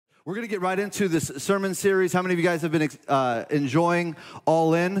We're going to get right into this sermon series. How many of you guys have been enjoying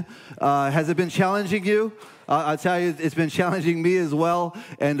All In? Has it been challenging you? I'll tell you, it's been challenging me as well.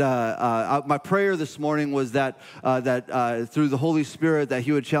 And my prayer this morning was that through the Holy Spirit, that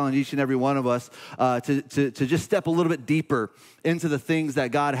He would challenge each and every one of us to just step a little bit deeper into the things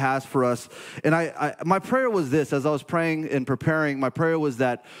that God has for us. And my prayer was this: as I was praying and preparing, my prayer was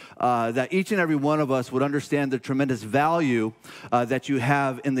that each and every one of us would understand the tremendous value that you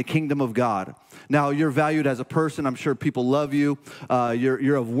have in the kingdom of God. Now, you're valued as a person. I'm sure people love you.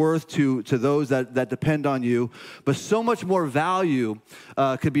 You're of worth to those that depend on you. But so much more value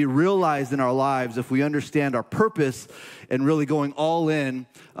could be realized in our lives if we understand our purpose and really going all in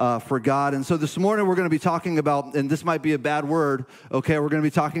for God. And so this morning we're going to be talking about, and this might be a bad word, okay? We're going to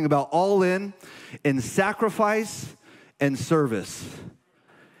be talking about all in sacrifice and service.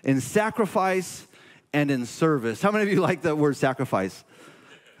 In sacrifice and in service. How many of you like that word sacrifice?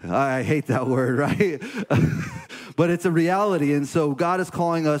 I hate that word, right? But it's a reality. And so God is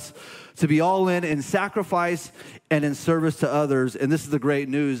calling us to be all in sacrifice and in service to others. And this is the great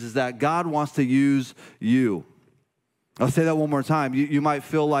news, is that God wants to use you. I'll say that one more time. You might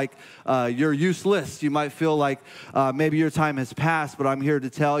feel like you're useless. You might feel like maybe your time has passed, but I'm here to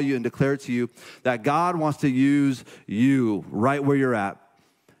tell you and declare to you that God wants to use you right where you're at.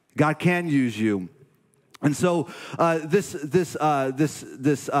 God can use you. And so this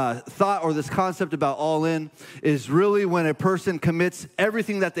thought or this concept about all in is really when a person commits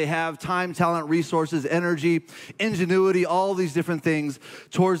everything that they have, time, talent, resources, energy, ingenuity, all these different things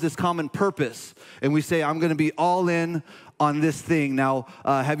towards this common purpose. And we say, I'm going to be all in on this thing. Now,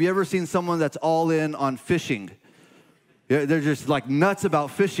 have you ever seen someone that's all in on fishing? They're just like nuts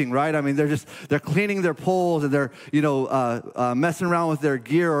about fishing, right? I mean, they're cleaning their poles and they're, messing around with their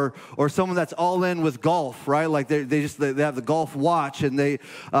gear, or someone that's all in with golf, right? Like they have the golf watch and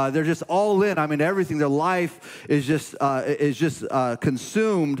they're just all in. I mean, everything, their life is just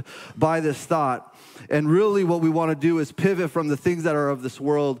consumed by this thought. And really what we want to do is pivot from the things that are of this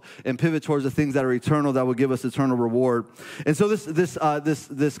world and pivot towards the things that are eternal, that will give us eternal reward. And so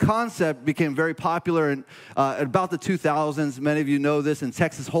this concept became very popular in about the 2000s. Many of you know this in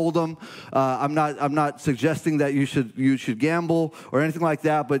Texas Hold'em. I'm not suggesting that you should gamble or anything like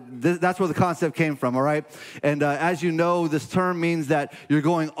that, but that's where the concept came from, all right? And as you know, this term means that you're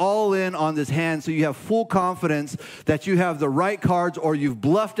going all in on this hand, so you have full confidence that you have the right cards, or you've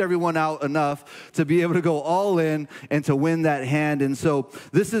bluffed everyone out enough to be able to go all in and to win that hand. And so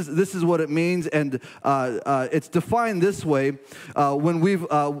this is what it means, and it's defined this way: when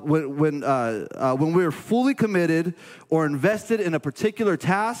we're fully committed or invested in a particular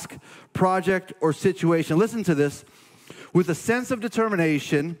task, project, or situation. Listen to this: with a sense of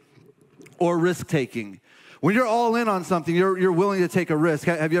determination or risk taking. When you're all in on something, you're willing to take a risk.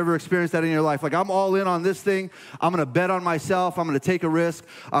 Have you ever experienced that in your life? Like, I'm all in on this thing. I'm going to bet on myself. I'm going to take a risk.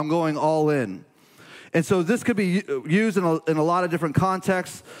 I'm going all in. And so this could be used in a lot of different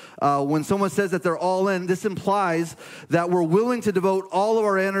contexts. When someone says that they're all in, this implies that we're willing to devote all of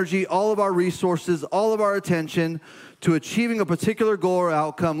our energy, all of our resources, all of our attention to achieving a particular goal or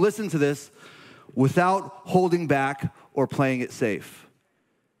outcome. Listen to this: without holding back or playing it safe.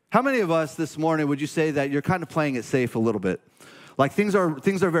 How many of us this morning would you say that you're kind of playing it safe a little bit? Like things are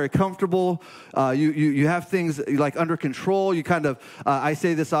very comfortable. You have things like under control. You kind of, I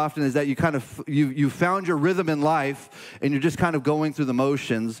say this often, is that you found your rhythm in life and you're just kind of going through the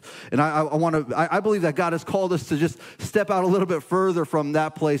motions. And I believe that God has called us to just step out a little bit further from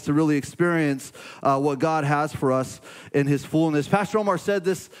that place to really experience what God has for us in His fullness. Pastor Omar said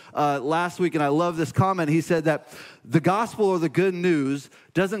this last week, and I love this comment. He said that the gospel, or the good news,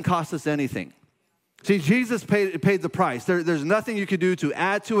 doesn't cost us anything. See, Jesus paid the price. There's nothing you could do to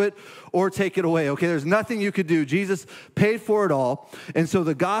add to it or take it away, okay? There's nothing you could do. Jesus paid for it all. And so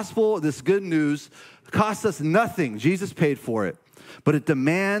the gospel, this good news, costs us nothing. Jesus paid for it. But it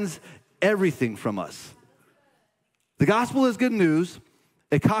demands everything from us. The gospel is good news.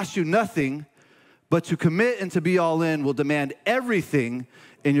 It costs you nothing. But to commit and to be all in will demand everything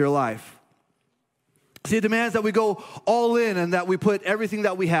in your life. See, it demands that we go all in and that we put everything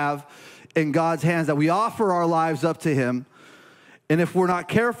that we have in God's hands, that we offer our lives up to Him. And if we're not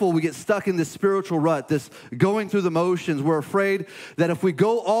careful, we get stuck in this spiritual rut, this going through the motions. We're afraid that if we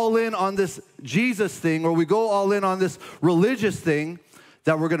go all in on this Jesus thing, or we go all in on this religious thing,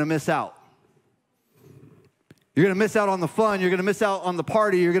 that we're going to miss out. You're going to miss out on the fun. You're going to miss out on the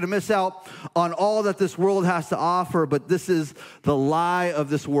party. You're going to miss out on all that this world has to offer. But this is the lie of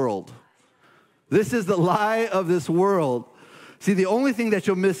this world. This is the lie of this world. See, the only thing that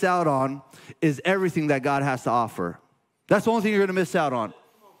you'll miss out on is everything that God has to offer. That's the only thing you're going to miss out on.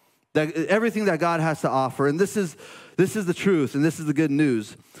 that everything that God has to offer. And this is the truth, and this is the good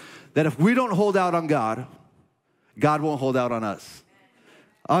news, that if we don't hold out on God, God won't hold out on us.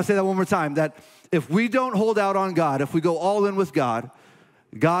 I'll say that one more time, that if we don't hold out on God, if we go all in with God,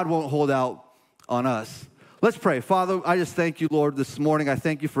 God won't hold out on us. Let's pray. Father, I just thank you, Lord, this morning. I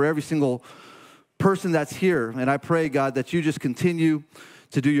thank you for every single person that's here. And I pray, God, that you just continue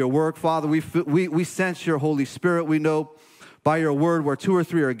to do your work. Father, we sense your Holy Spirit. We know by your word where 2 or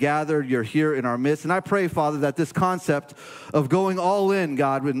 3 are gathered, you're here in our midst. And I pray, Father, that this concept of going all in,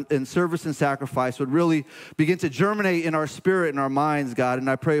 God, in service and sacrifice would really begin to germinate in our spirit and our minds, God. And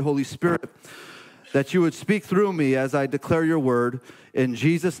I pray, Holy Spirit, that you would speak through me as I declare your word. In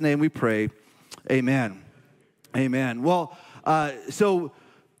Jesus' name we pray. Amen. Amen. Well, so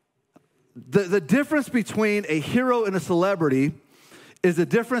the difference between a hero and a celebrity is the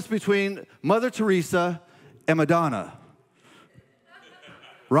difference between Mother Teresa and Madonna.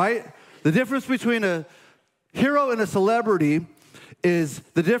 Right? The difference between a hero and a celebrity is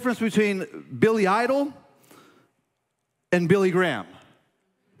the difference between Billy Idol and Billy Graham.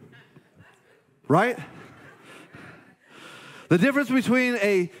 Right? The difference between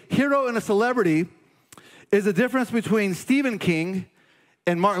a hero and a celebrity is the difference between Stephen King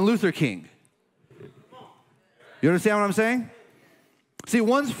and Martin Luther King. You understand what I'm saying? See,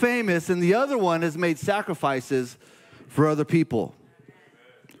 one's famous and the other one has made sacrifices for other people.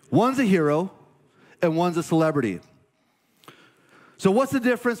 One's a hero and one's a celebrity. So what's the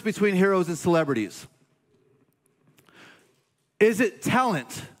difference between heroes and celebrities? Is it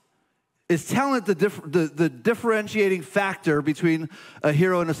talent? Is talent the differentiating factor between a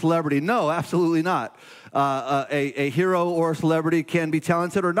hero and a celebrity? No, absolutely not. A hero or a celebrity can be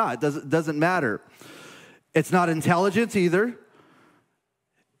talented or not. Doesn't matter. It's not intelligence either.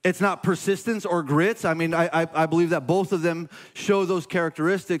 It's not persistence or grit. I mean, I believe that both of them show those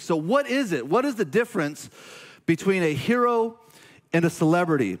characteristics. So what is it? What is the difference between a hero and a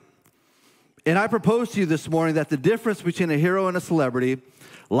celebrity? And I propose to you this morning that the difference between a hero and a celebrity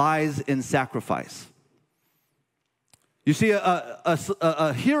lies in sacrifice. You see,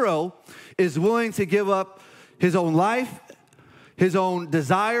 a hero is willing to give up his own life, his own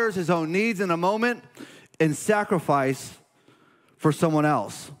desires, his own needs in a moment, and sacrifice for someone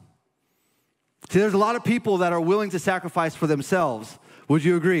else. See, there's a lot of people that are willing to sacrifice for themselves. Would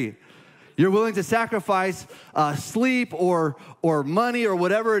you agree? You're willing to sacrifice sleep or money or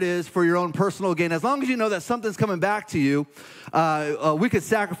whatever it is for your own personal gain. As long as you know that something's coming back to you, we could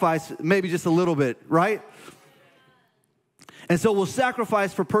sacrifice maybe just a little bit, right? And so we'll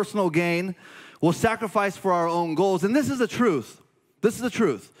sacrifice for personal gain. We'll sacrifice for our own goals. And this is the truth. This is the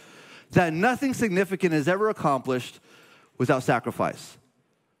truth. That nothing significant is ever accomplished without sacrifice.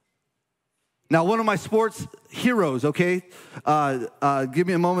 Now, one of my sports heroes, okay? Give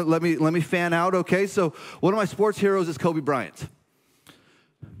me a moment. Let me fan out, okay? So one of my sports heroes is Kobe Bryant.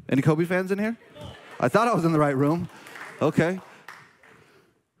 Any Kobe fans in here? I thought I was in the right room. Okay.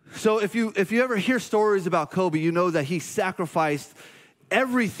 So if you ever hear stories about Kobe, you know that he sacrificed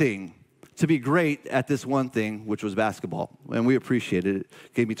everything to be great at this one thing, which was basketball, and we appreciated it.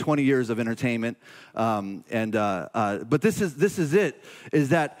 It gave me 20 years of entertainment, but this is it. Is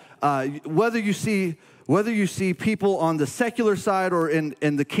that whether you see people on the secular side or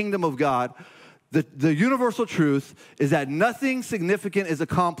in the kingdom of God, the universal truth is that nothing significant is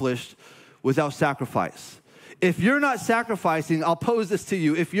accomplished without sacrifice. If you're not sacrificing, I'll pose this to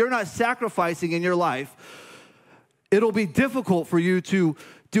you. If you're not sacrificing in your life, it'll be difficult for you to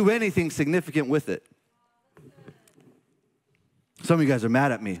do anything significant with it. Some of you guys are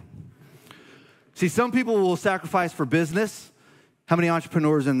mad at me. See, some people will sacrifice for business. How many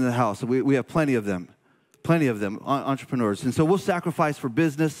entrepreneurs in the house? We have plenty of them, entrepreneurs. And so we'll sacrifice for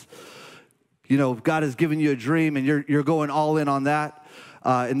business. You know, God has given you a dream and you're going all in on that.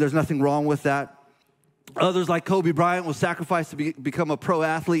 And there's nothing wrong with that. Others, like Kobe Bryant, will sacrifice to become a pro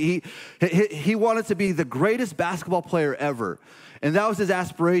athlete. He wanted to be the greatest basketball player ever. And that was his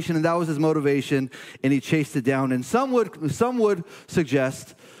aspiration, and that was his motivation, and he chased it down. And some would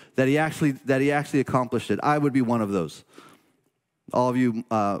suggest that he actually accomplished it. I would be one of those. All of you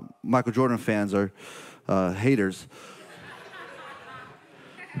Michael Jordan fans are haters.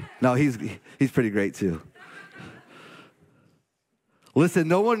 No, he's pretty great too. Listen,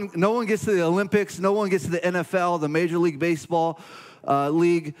 no one gets to the Olympics, no one gets to the NFL, the Major League Baseball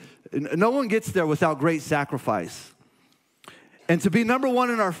league. No one gets there without great sacrifice. And to be number one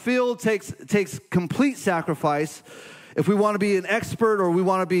in our field takes complete sacrifice. If we want to be an expert or we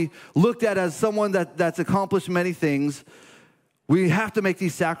want to be looked at as someone that's accomplished many things, we have to make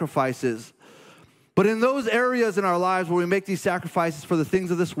these sacrifices. But in those areas in our lives where we make these sacrifices for the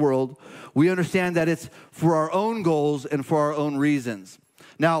things of this world, we understand that it's for our own goals and for our own reasons.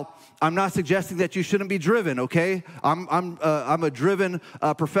 Now, I'm not suggesting that you shouldn't be driven, okay? I'm a driven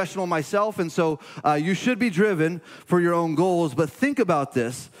professional myself, and so you should be driven for your own goals. But think about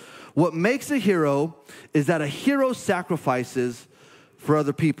this. What makes a hero is that a hero sacrifices for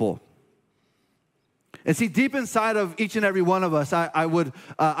other people. And see, deep inside of each and every one of us, I would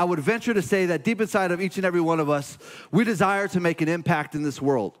venture to say that deep inside of each and every one of us, we desire to make an impact in this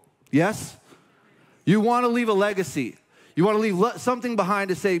world. Yes? You want to leave a legacy. You want to leave something behind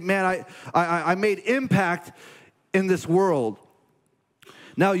to say, man, I made impact in this world.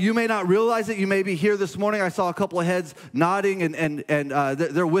 Now, you may not realize it. You may be here this morning. I saw a couple of heads nodding, and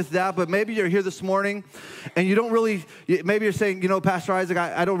they're with that. But maybe you're here this morning, and you don't really, maybe you're saying, Pastor Isaac,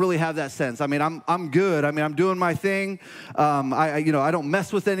 I don't really have that sense. I mean, I'm good. I mean, I'm doing my thing. I don't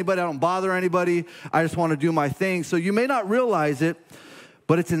mess with anybody. I don't bother anybody. I just want to do my thing. So you may not realize it,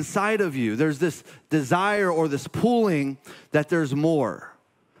 but it's inside of you. There's this desire or this pulling that there's more,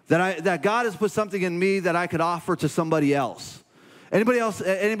 that God has put something in me that I could offer to somebody else. Anybody else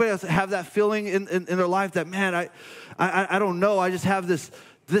have that feeling in their life that, man, I don't know, I just have this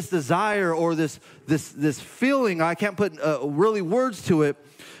desire or this feeling, I can't put really words to it,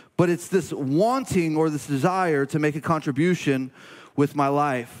 but it's this wanting or this desire to make a contribution with my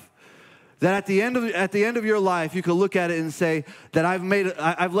life. That at the end of your life, you could look at it and say that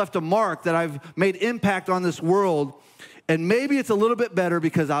I've left a mark, that I've made impact on this world, and maybe it's a little bit better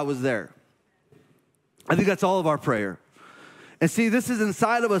because I was there. I think that's all of our prayer. And see, this is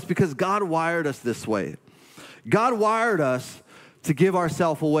inside of us because God wired us this way. God wired us to give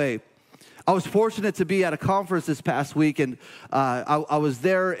ourselves away. I was fortunate to be at a conference this past week, and I was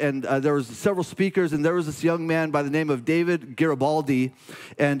there, and there was several speakers, and there was this young man by the name of David Garibaldi,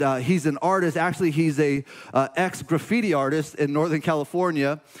 and he's an artist. Actually, he's a ex-graffiti artist in Northern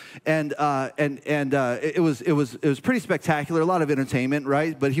California, and it was pretty spectacular, a lot of entertainment,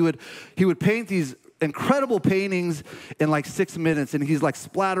 right? But he would paint these incredible paintings in like 6 minutes, and he's like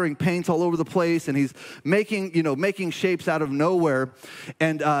splattering paints all over the place, and he's making shapes out of nowhere.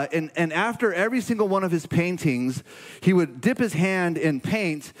 And after every single one of his paintings, he would dip his hand in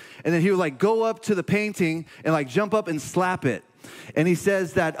paint, and then he would like go up to the painting and like jump up and slap it. And he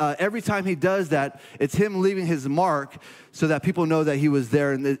says that every time he does that, it's him leaving his mark so that people know that he was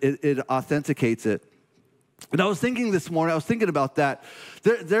there, and it authenticates it. And I was thinking this morning, I was thinking about that.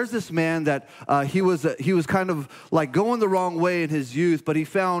 There's this man that he was kind of like going the wrong way in his youth, but he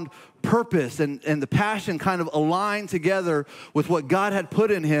found purpose and the passion kind of aligned together with what God had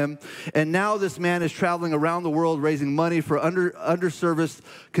put in him. And now this man is traveling around the world raising money for underserviced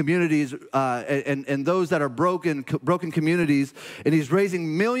communities and those that are broken communities. And he's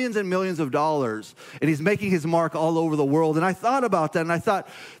raising millions and millions of dollars. And he's making his mark all over the world. And I thought about that, and I thought,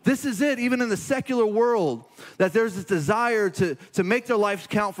 this is it, even in the secular world, that there's this desire to make their lives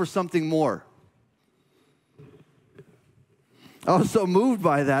count for something more. I was so moved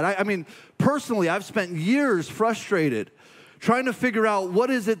by that. I mean, personally, I've spent years frustrated trying to figure out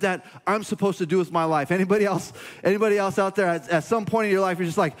what is it that I'm supposed to do with my life. Anybody else out there at some point in your life, you're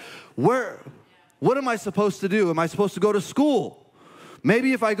just like, what am I supposed to do? Am I supposed to go to school?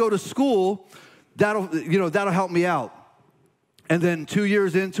 Maybe if I go to school, that'll help me out. And then 2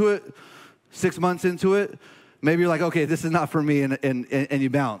 years into it, 6 months into it, maybe you're like, okay, this is not for me, and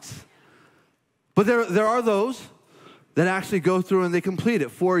you bounce. But there are those that actually go through and they complete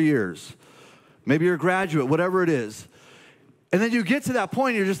it 4 years. Maybe you're a graduate, whatever it is. And then you get to that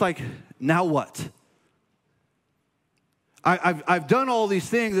point and you're just like, now what? I've done all these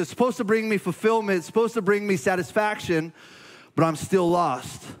things. It's supposed to bring me fulfillment. It's supposed to bring me satisfaction, but I'm still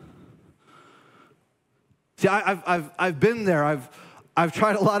lost. See, I've been there. I've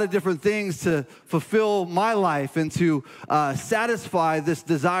tried a lot of different things to fulfill my life and to satisfy this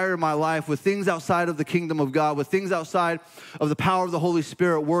desire in my life with things outside of the kingdom of God, with things outside of the power of the Holy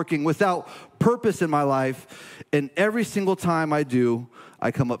Spirit working, without purpose in my life. And every single time I do,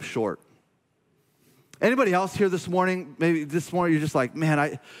 I come up short. Anybody else here this morning? Maybe this morning you're just like,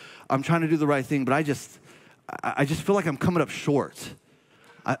 man, I'm trying to do the right thing, but I just feel like I'm coming up short.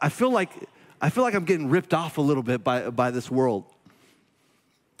 I feel like I'm getting ripped off a little bit by this world.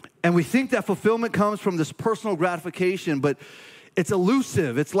 And we think that fulfillment comes from this personal gratification, but it's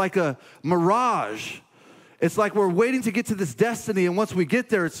elusive. It's like a mirage. It's like we're waiting to get to this destiny, and once we get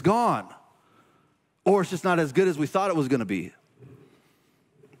there, it's gone. Or it's just not as good as we thought it was going to be.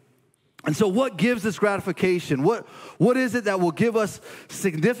 And so what gives this gratification? What is it that will give us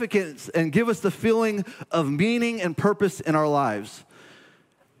significance and give us the feeling of meaning and purpose in our lives?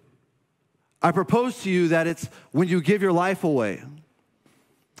 I propose to you that it's when you give your life away.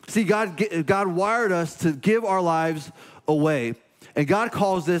 See, God wired us to give our lives away, and God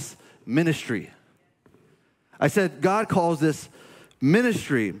calls this ministry. I said God calls this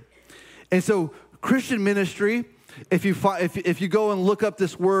ministry. And so Christian ministry, if you go and look up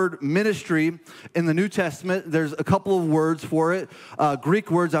this word ministry in the New Testament, there's a couple of words for it, Greek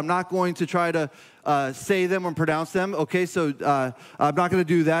words. I'm not going to try to say them or pronounce them, okay? So I'm not going to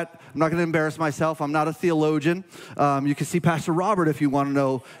do that. I'm not going to embarrass myself. I'm not a theologian. You can see Pastor Robert if you want to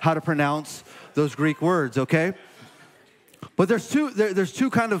know how to pronounce those Greek words, okay? But there's two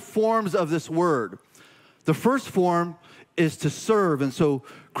kind of forms of this word. The first form is to serve, and so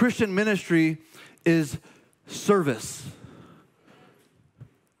Christian ministry is service.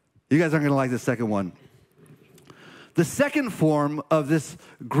 You guys aren't going to like the second one. The second form of this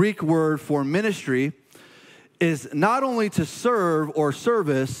Greek word for ministry is not only to serve or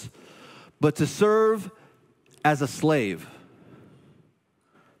service, but to serve as a slave.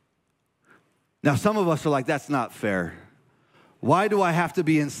 Now, some of us are like, that's not fair. Why do I have to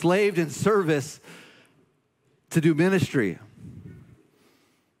be enslaved in service to do ministry?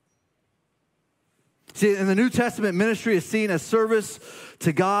 See, in the New Testament, ministry is seen as service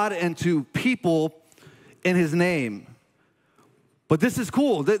to God and to people in his name. But this is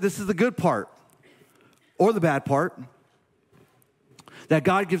cool. This is the good part, or the bad part, that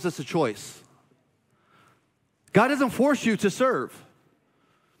God gives us a choice. God doesn't force you to serve.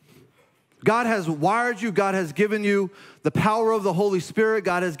 God has wired you. God has given you the power of the Holy Spirit.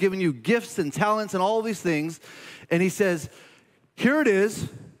 God has given you gifts and talents and all these things. And he says, here it is.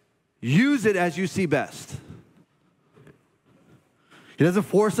 Use it as you see best. He doesn't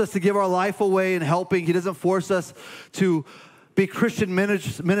force us to give our life away in helping. He doesn't force us to be Christian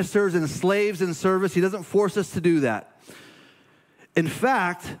ministers and slaves in service. He doesn't force us to do that. In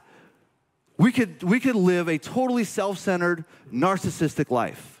fact, we could live a totally self-centered, narcissistic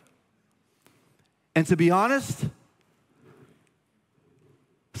life. And to be honest,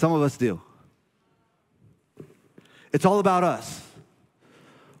 some of us do. It's all about us.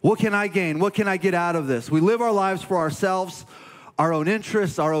 What can I gain? What can I get out of this? We live our lives for ourselves, our own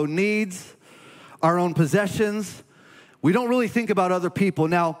interests, our own needs, our own possessions. We don't really think about other people.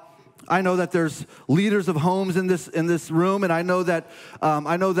 Now, I know that there's leaders of homes in this room, and I know that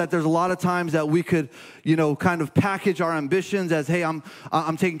there's a lot of times that we could, kind of package our ambitions as, hey, I'm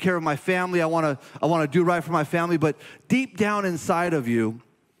taking care of my family. I want to do right for my family. But deep down inside of you,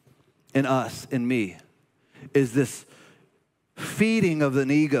 in us, in me, is this feeding of an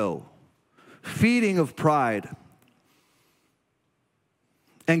ego, feeding of pride.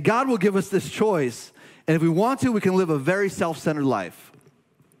 And God will give us this choice. And if we want to, we can live a very self-centered life.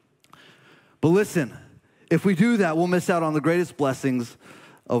 But listen, if we do that, we'll miss out on the greatest blessings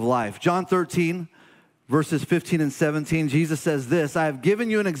of life. John 13, verses 15 and 17, Jesus says this, I have given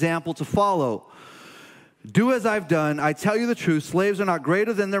you an example to follow. Do as I've done. I tell you the truth, slaves are not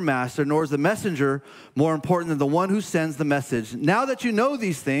greater than their master, nor is the messenger more important than the one who sends the message. Now that you know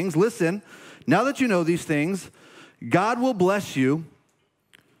these things, listen, now that you know these things, God will bless you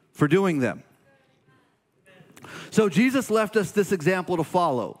for doing them. So Jesus left us this example to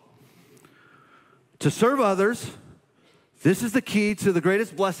follow. To serve others, this is the key to the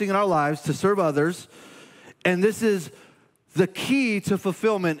greatest blessing in our lives, to serve others, and this is the key to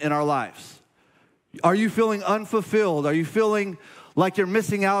fulfillment in our lives. Are you feeling unfulfilled? Are you feeling like you're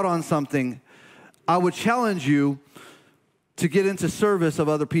missing out on something? I would challenge you to get into service of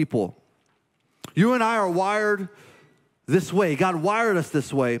other people. You and I are wired this way. God wired us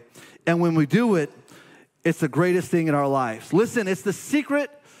this way, and when we do it, it's the greatest thing in our lives. Listen, it's the secret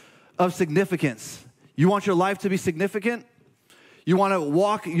of significance. You want your life to be significant? You want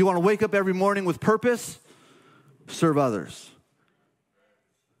to wake up every morning with purpose? Serve others.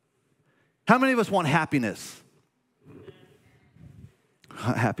 How many of us want happiness?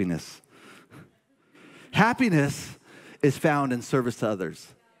 Happiness. Happiness is found in service to others.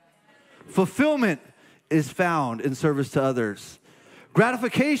 Fulfillment is found in service to others.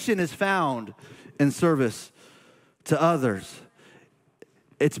 Gratification is found in service to others.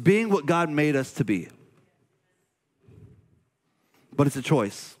 It's being what God made us to be. But it's a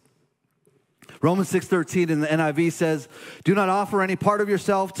choice. Romans 6:13 in the NIV says, do not offer any part of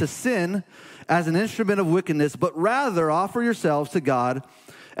yourself to sin as an instrument of wickedness, but rather offer yourselves to God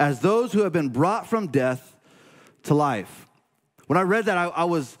as those who have been brought from death to life. When I read that,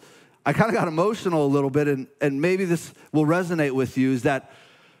 I kind of got emotional a little bit, and maybe this will resonate with you, is that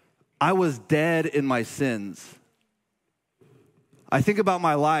I was dead in my sins. I think about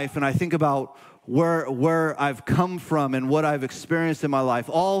my life, and I think about where I've come from and what I've experienced in my life.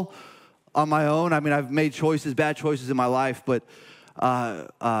 All on my own. I mean, I've made choices, bad choices in my life, but I'm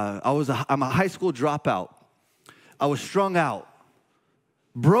a high school dropout. I was strung out,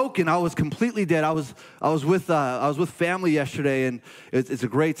 broken. I was completely dead. I was with family yesterday, and it's a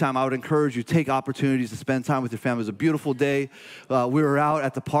great time. I would encourage you, take opportunities to spend time with your family. It was a beautiful day. We were out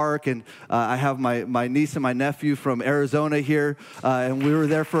at the park, and I have my niece and my nephew from Arizona here, and we were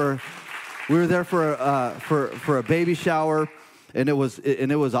there for a baby shower. And it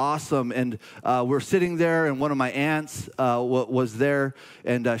was awesome. And we're sitting there, and one of my aunts was there,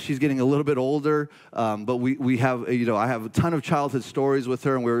 and she's getting a little bit older. But we have, I have a ton of childhood stories with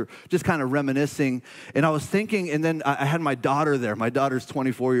her, and we were just kind of reminiscing. And I was thinking, and then I had my daughter there. My daughter's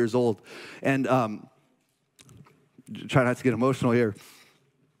 24 years old, and try not to get emotional here.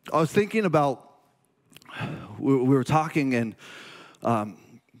 I was thinking about we were talking, and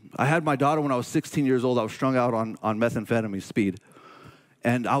I had my daughter when I was 16 years old. I was strung out on methamphetamine, speed.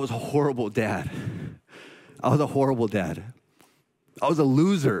 And I was a horrible dad. I was a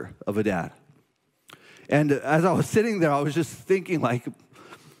loser of a dad. And as I was sitting there, I was just thinking, like,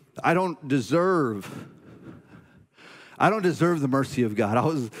 I don't deserve the mercy of God. I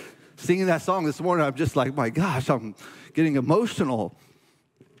was singing that song this morning. I'm just like, my gosh, I'm getting emotional.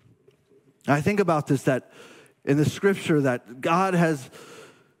 And I think about this, that in the scripture, that God has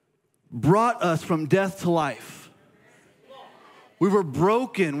brought us from death to life. We were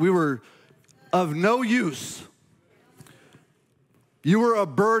broken. We were of no use. You were a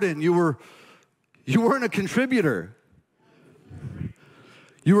burden. You weren't a contributor.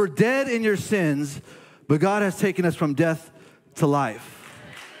 You were dead in your sins, but God has taken us from death to life.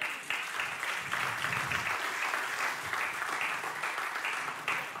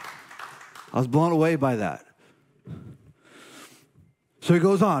 I was blown away by that. So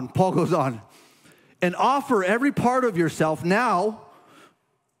Paul goes on, and offer every part of yourself now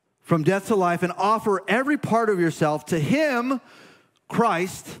from death to life, and offer every part of yourself to him,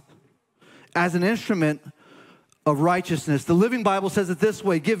 Christ, as an instrument of righteousness. The Living Bible says it this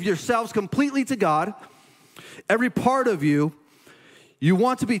way: give yourselves completely to God. Every part of you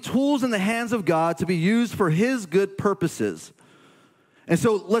want to be tools in the hands of God to be used for his good purposes. And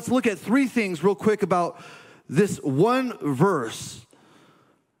so let's look at three things real quick about this one verse.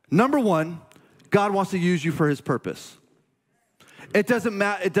 Number one, God wants to use you for his purpose. It does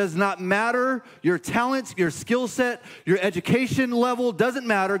not matter your talents, your skill set, your education level, doesn't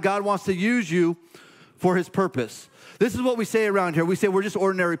matter. God wants to use you for his purpose. This is what we say around here. We say we're just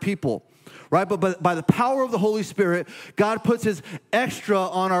ordinary people, right? But by the power of the Holy Spirit, God puts his extra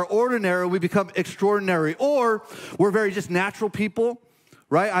on our ordinary, we become extraordinary. Or we're very just natural people,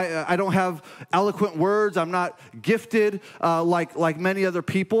 right? I don't have eloquent words. I'm not gifted like many other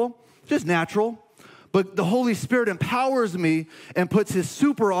people, just natural. But the Holy Spirit empowers me and puts his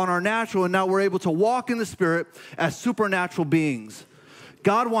super on our natural, and now we're able to walk in the Spirit as supernatural beings.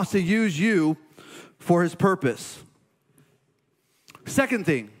 God wants to use you for his purpose. Second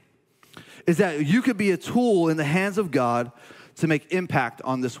thing is that you could be a tool in the hands of God to make impact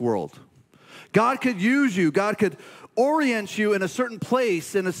on this world. God could use you. God could orient you in a certain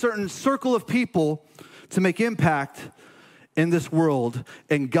place, in a certain circle of people to make impact in this world,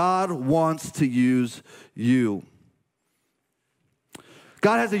 and God wants to use you.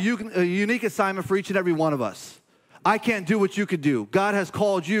 God has a unique assignment for each and every one of us. I can't do what you could do. God has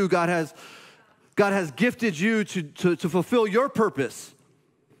called you. God has gifted you to fulfill your purpose,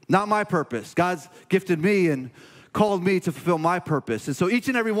 not my purpose. God's gifted me and called me to fulfill my purpose. And so each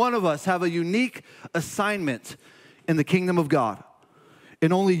and every one of us have a unique assignment in the kingdom of God,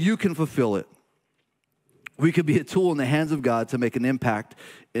 and only you can fulfill it. We could be a tool in the hands of God to make an impact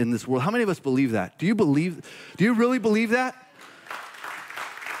in this world. How many of us believe that? Do you really believe that?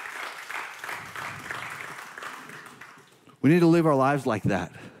 We need to live our lives like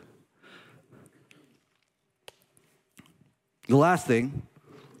that. The last thing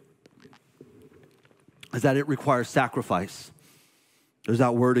is that it requires sacrifice. There's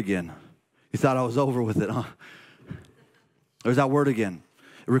that word again. You thought I was over with it, huh? There's that word again.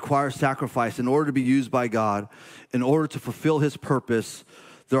 It requires sacrifice in order to be used by God. In order to fulfill his purpose,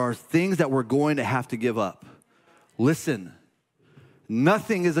 there are things that we're going to have to give up. Listen,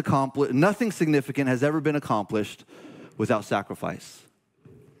 nothing significant has ever been accomplished without sacrifice.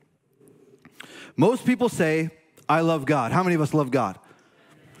 Most people say, I love God. How many of us love God?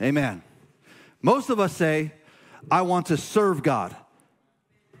 Amen. Most of us say, I want to serve God.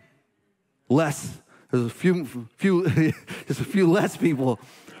 Less. There's a few less people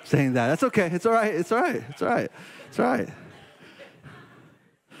saying that. That's okay. It's all right.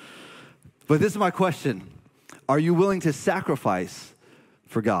 But this is my question. Are you willing to sacrifice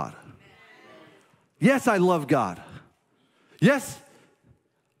for God? Yes, I love God. Yes,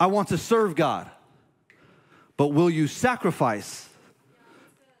 I want to serve God. But will you sacrifice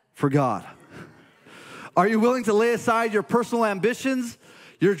for God? Are you willing to lay aside your personal ambitions,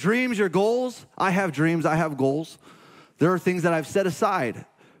 your dreams, your goals? I have dreams, I have goals. There are things that I've set aside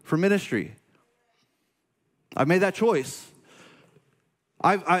for ministry. I've made that choice.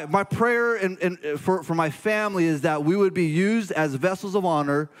 My prayer for my family is that we would be used as vessels of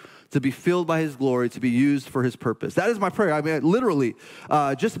honor to be filled by his glory, to be used for his purpose. That is my prayer. I mean, literally,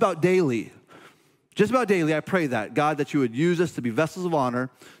 just about daily, I pray that, God, that you would use us to be vessels of honor,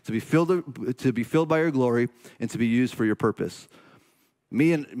 to be filled by your glory, and to be used for your purpose.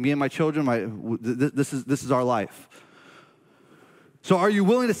 Me and my children, this is our life. So are you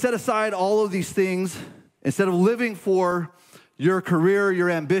willing to set aside all of these things instead of living for your career, your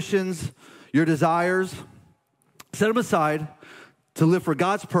ambitions, your desires? Set them aside to live for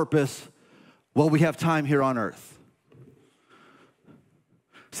God's purpose while we have time here on earth.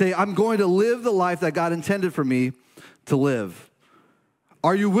 Say, I'm going to live the life that God intended for me to live.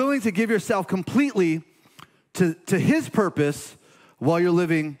 Are you willing to give yourself completely to his purpose while you're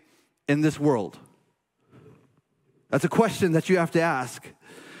living in this world? That's a question that you have to ask.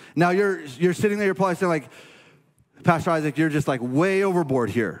 Now, you're sitting there, you're probably saying like, Pastor Isaac, you're just like way overboard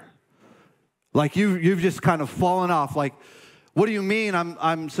here. Like you've just kind of fallen off. Like, what do you mean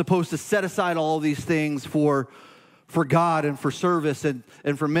I'm supposed to set aside all these things for God and for service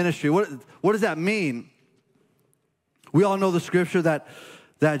and for ministry? What does that mean? We all know the scripture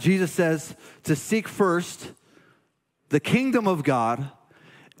that Jesus says to seek first the kingdom of God,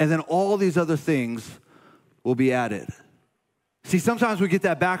 and then all these other things will be added. See, sometimes we get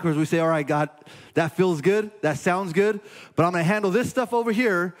that backwards. We say, all right, God, that feels good. That sounds good. But I'm going to handle this stuff over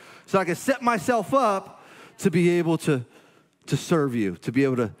here so I can set myself up to be able to serve you, to be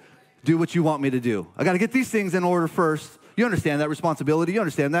able to do what you want me to do. I got to get these things in order first. You understand that responsibility. You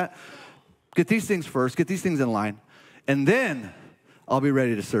understand that. Get these things first. Get these things in line. And then I'll be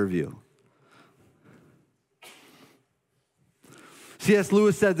ready to serve you. C.S.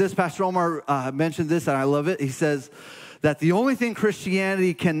 Lewis said this. Pastor Omar mentioned this, and I love it. He says that the only thing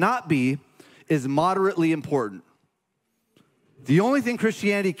Christianity cannot be is moderately important. The only thing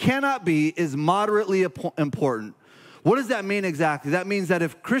Christianity cannot be is moderately important. What does that mean exactly? That means that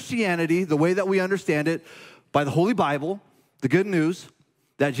if Christianity, the way that we understand it, by the Holy Bible, the good news,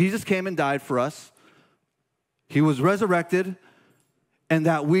 that Jesus came and died for us, he was resurrected, and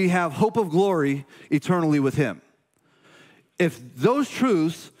that we have hope of glory eternally with him. If those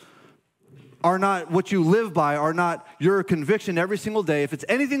truths are not what you live by, are not your conviction every single day, if it's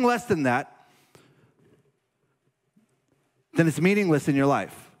anything less than that, then it's meaningless in your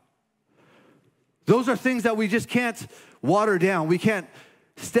life. Those are things that we just can't water down. We can't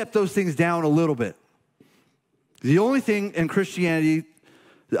step those things down a little bit. The only thing in Christianity,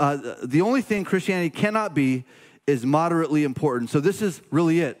 cannot be is moderately important. So this is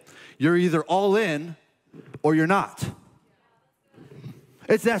really it. You're either all in or you're not.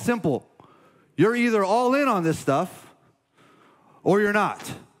 It's that simple. You're either all in on this stuff or you're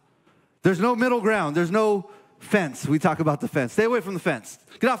not. There's no middle ground. There's no fence. We talk about the fence. Stay away from the fence.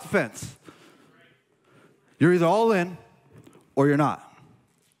 Get off the fence. You're either all in or you're not.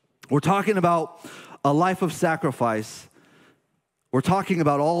 We're talking about a life of sacrifice. We're talking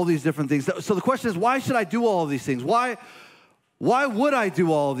about all these different things. So the question is, why should I do all of these things? Why would I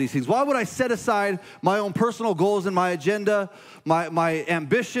do all of these things? Why would I set aside my own personal goals and my agenda, my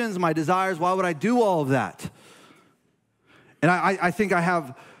ambitions, my desires? Why would I do all of that? And I think I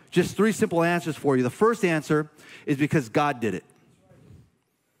have just 3 simple answers for you. The first answer is because God did it.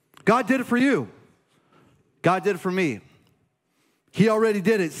 God did it for you. God did it for me. He already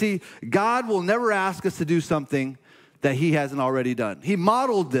did it. See, God will never ask us to do something that he hasn't already done. He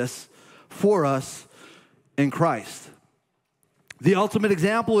modeled this for us in Christ. The ultimate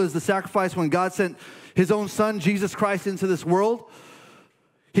example is the sacrifice when God sent his own son, Jesus Christ, into this world.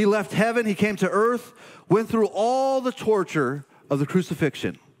 He left heaven, he came to earth, went through all the torture of the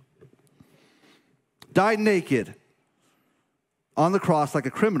crucifixion, died naked on the cross like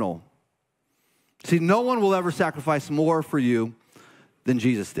a criminal. See, no one will ever sacrifice more for you than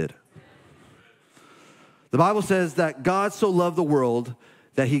Jesus did. The Bible says that God so loved the world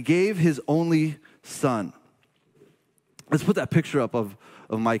that he gave his only son. Let's put that picture up of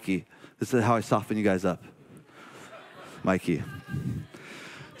Mikey. This is how I soften you guys up. Mikey.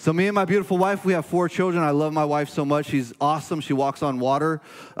 So me and my beautiful wife, we have 4 children. I love my wife so much. She's awesome. She walks on water.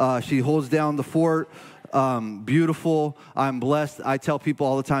 She holds down the fort. Beautiful. I'm blessed. I tell people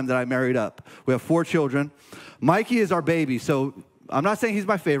all the time that I married up. We have 4 children. Mikey is our baby. So I'm not saying he's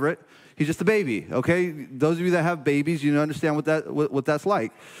my favorite. He's just a baby, okay? Those of you that have babies, you understand what that's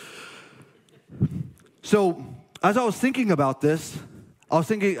like. So as I was thinking about this, I was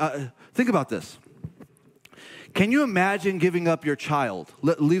thinking, think about this. Can you imagine giving up your child?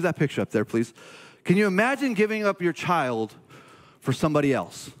 Leave that picture up there, please. Can you imagine giving up your child for somebody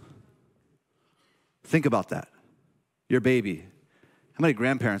else? Think about that. Your baby. How many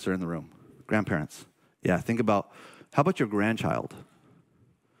grandparents are in the room? Grandparents. Yeah, think about, how about your grandchild?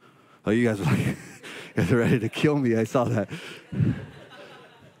 Oh, you guys are like, you guys are ready to kill me. I saw that.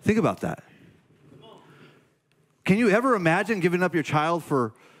 Think about that. Can you ever imagine giving up your child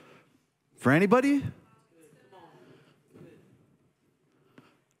for anybody?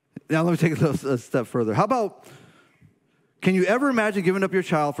 Now let me take it a step further. How about, can you ever imagine giving up your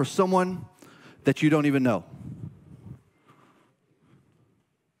child for someone that you don't even know?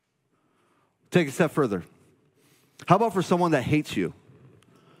 Take a step further. How about for someone that hates you?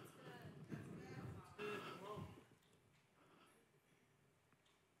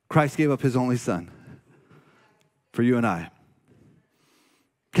 Christ gave up his only son for you and I.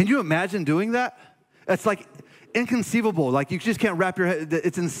 Can you imagine doing that? It's like inconceivable. Like you just can't wrap your head.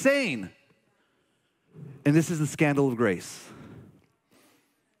 It's insane. And this is the scandal of grace.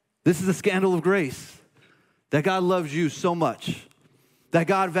 This is the scandal of grace. That God loves you so much. That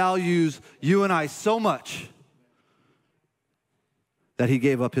God values you and I so much. That he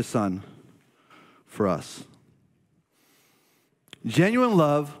gave up his son for us. Genuine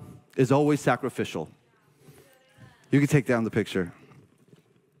love is always sacrificial. You can take down the picture.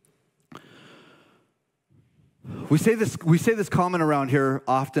 We say this comment around here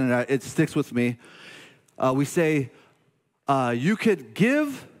often, and it sticks with me. We say, you could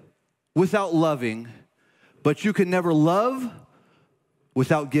give without loving, but you can never love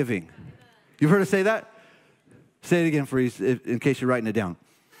without giving. You've heard us say that? Say it again, in case you're writing it down.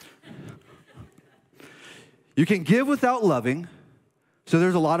 You can give without loving. So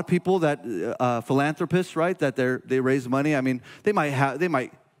there's a lot of people that philanthropists, right? That they raise money. I mean, they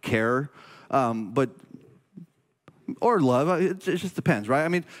might care, but or love. It just depends, right? I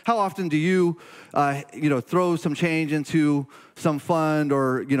mean, how often do you, throw some change into some fund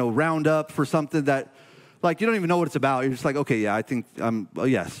or round up for something that, like, you don't even know what it's about. You're just like, okay, yeah, I think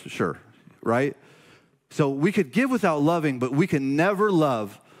yes, sure, right? So we could give without loving, but we can never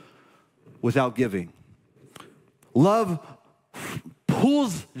love without giving. Love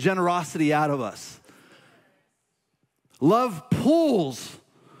pulls generosity out of us. Love pulls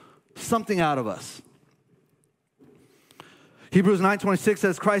something out of us. Hebrews 9:26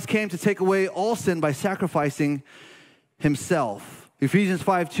 says, Christ came to take away all sin by sacrificing himself. Ephesians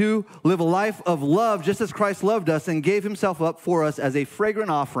 5:2, live a life of love just as Christ loved us and gave himself up for us as a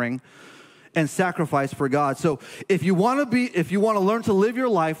fragrant offering and sacrifice for God. So if you want to learn to live your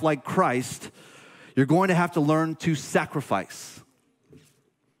life like Christ, you're going to have to learn to sacrifice.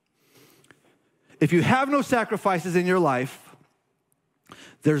 If you have no sacrifices in your life,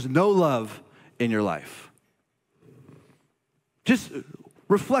 there's no love in your life. Just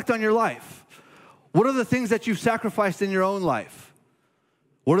reflect on your life. What are the things that you've sacrificed in your own life?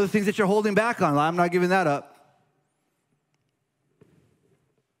 What are the things that you're holding back on? I'm not giving that up.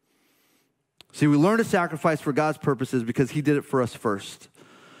 See, we learn to sacrifice for God's purposes because he did it for us first.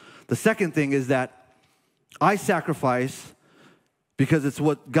 The second thing is that I sacrifice because it's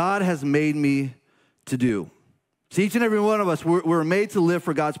what God has made me to do. See, each and every one of us, we're made to live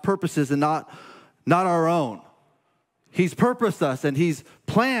for God's purposes and not our own. He's purposed us and he's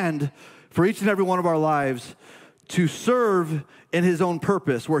planned for each and every one of our lives to serve in his own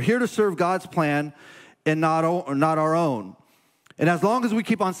purpose. We're here to serve God's plan and not our own. And as long as we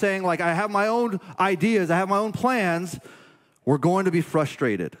keep on saying, like, I have my own ideas, I have my own plans, we're going to be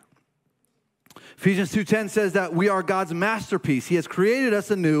frustrated. Ephesians 2:10 says that we are God's masterpiece. He has created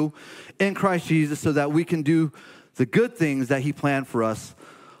us anew in Christ Jesus so that we can do the good things that he planned for us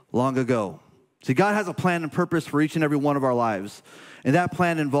long ago. See, God has a plan and purpose for each and every one of our lives. And that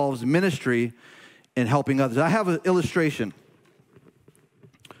plan involves ministry and helping others. I have an illustration.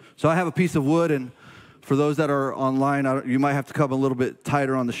 So I have a piece of wood, and for those that are online, you might have to come a little bit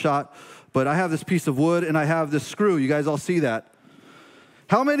tighter on the shot. But I have this piece of wood, and I have this screw. You guys all see that.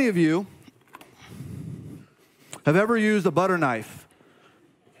 How many of you have ever used a butter knife?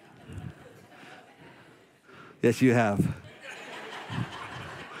 Yes, you have.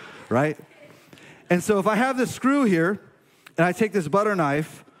 Right? And so if I have this screw here, and I take this butter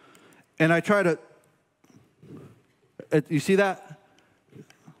knife, and I try to, you see that?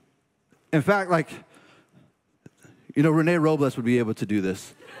 In fact, Rene Robles would be able to do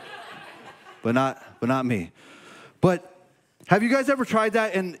this, but not me. But Have you guys ever tried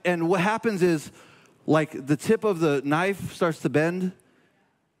that? And what happens is, like, the tip of the knife starts to bend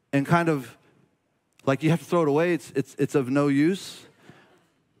and kind of, like, you have to throw it away. It's of no use.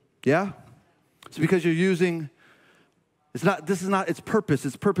 Yeah? It's because you're using, this is not its purpose.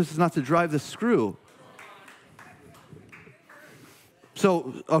 Its purpose is not to drive the screw.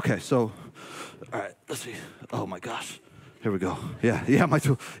 So, okay, so, all right, let's see. Oh my gosh. Here we go. Yeah, my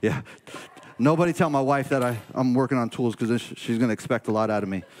tool. Yeah. Nobody tell my wife that I'm working on tools because she's going to expect a lot out of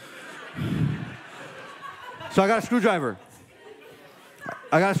me. So I got a screwdriver.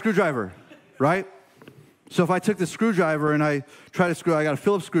 Right? So if I took the screwdriver and I try to screw, I got a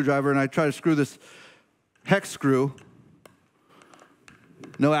Phillips screwdriver and I try to screw this hex screw,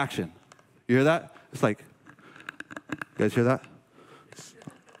 no action. You hear that? It's like, you guys hear that?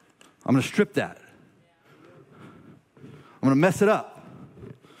 I'm going to strip that. I'm going to mess it up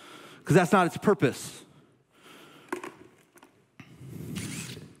because that's not its purpose.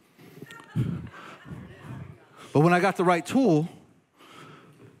 But when I got the right tool,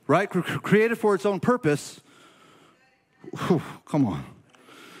 right, created for its own purpose, whew, come on.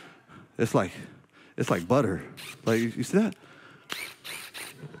 It's like butter. Like, you see that?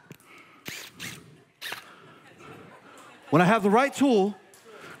 When I have the right tool,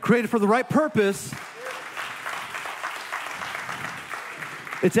 created for the right purpose,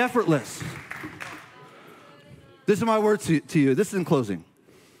 it's effortless. This is my word to you. This is in closing.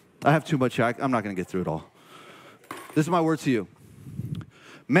 I have too much here. I'm not going to get through it all. This is my word to you.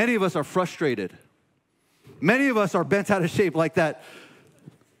 Many of us are frustrated. Many of us are bent out of shape like that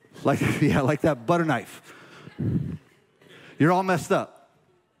butter knife. You're all messed up.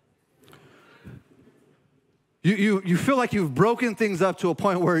 You feel like you've broken things up to a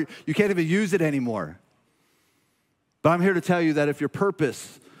point where you can't even use it anymore. But I'm here to tell you that if your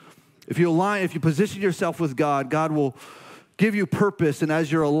purpose, if you position yourself with God, God will give you purpose. And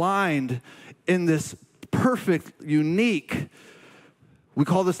as you're aligned in this perfect, unique, we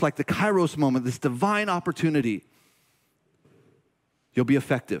call this like the Kairos moment, this divine opportunity, you'll be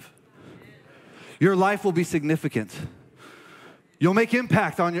effective. Your life will be significant. You'll make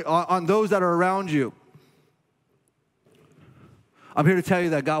impact on those that are around you. I'm here to tell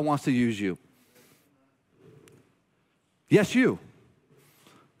you that God wants to use you. Yes, you.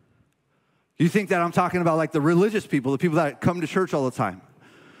 You think that I'm talking about like the religious people, the people that come to church all the time.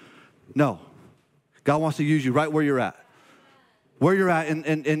 No. God wants to use you right where you're at. Where you're at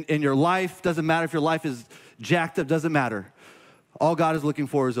in your life, doesn't matter if your life is jacked up, doesn't matter. All God is looking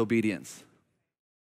for is obedience.